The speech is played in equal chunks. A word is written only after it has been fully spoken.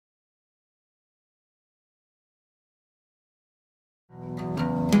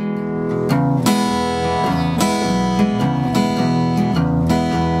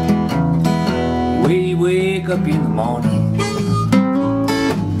up in the morning,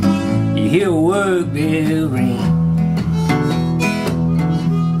 you hear a work bell ring,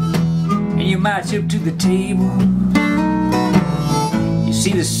 and you march up to the table, you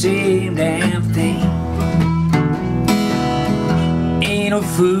see the same damn thing. Ain't no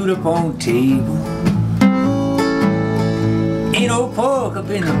food up on the table, ain't no pork up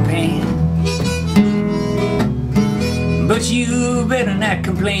in the pan, but you better not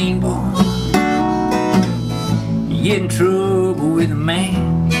complain, boy. You get in trouble with a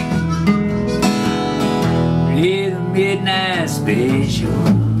man. Live the midnight special,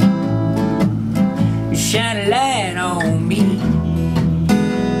 shine a light on me.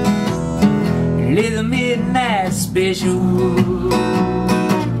 Live the midnight special,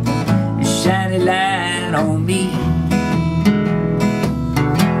 shine a light on me.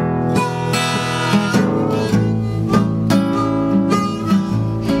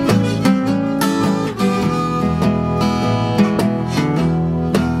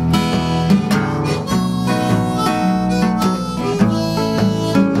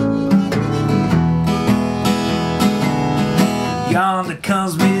 Yonder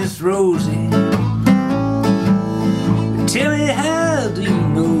comes Miss Rosie. Tell me, how do you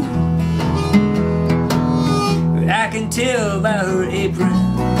know? I can tell by her apron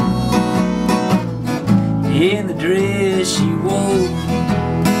and the dress she wore,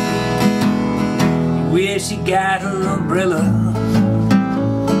 where she got her umbrella.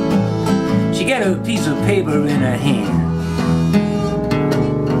 She got a piece of paper in her hand,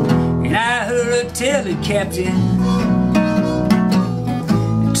 and I heard her tell the captain,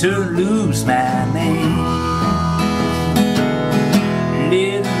 turn loose, my man.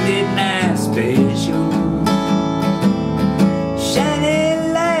 Live the midnight special, shine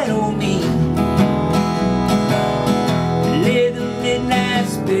a light on me. Live the midnight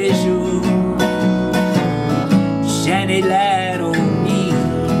special, shine a light on me.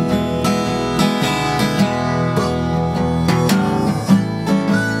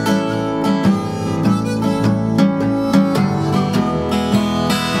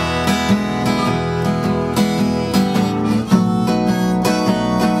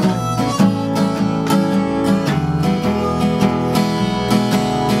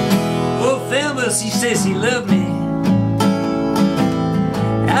 She says she loved me.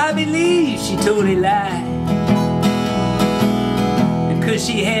 I believe she totally lied, because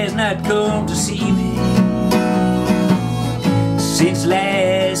she has not come to see me since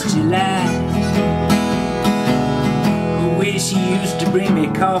last July. The way she used to bring me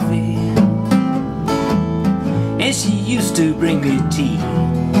coffee, and she used to bring me tea,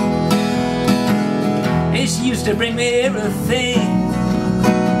 and she used to bring me everything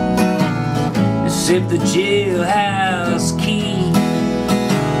except the jailhouse key.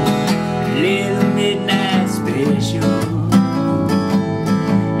 Live the midnight special,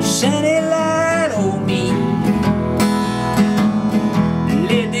 shine a light on me.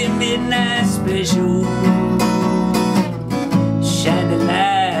 Live the midnight special, shine a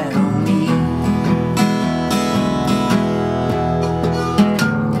light on me.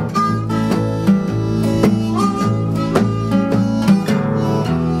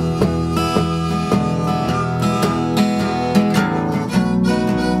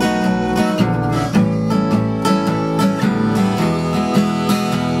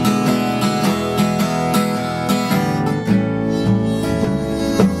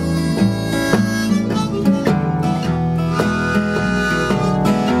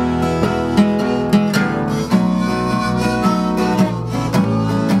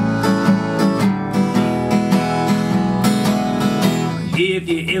 If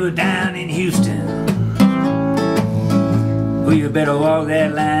you're ever down in Houston, well, you better walk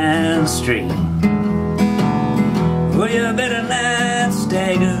that line straight. Well, you better not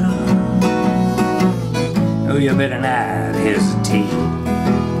stagger. Oh, you better not hesitate,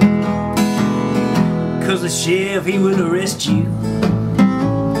 'cause the sheriff, he will arrest you.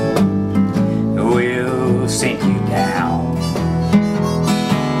 Will send you down.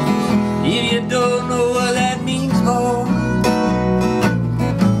 If you don't know what that means, boy,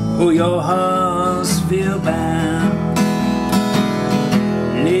 oh, your heart's feel bound.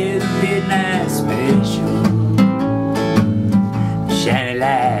 Live the midnight special, shine a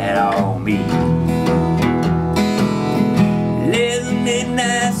light on me. Live the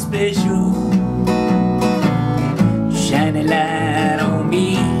midnight special, shine a light on me.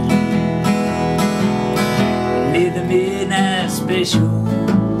 Live the midnight special,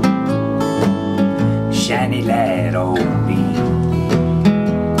 shine a light on me.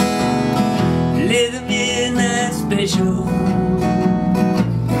 Live the midnight special,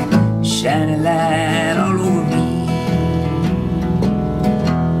 shine a light all over.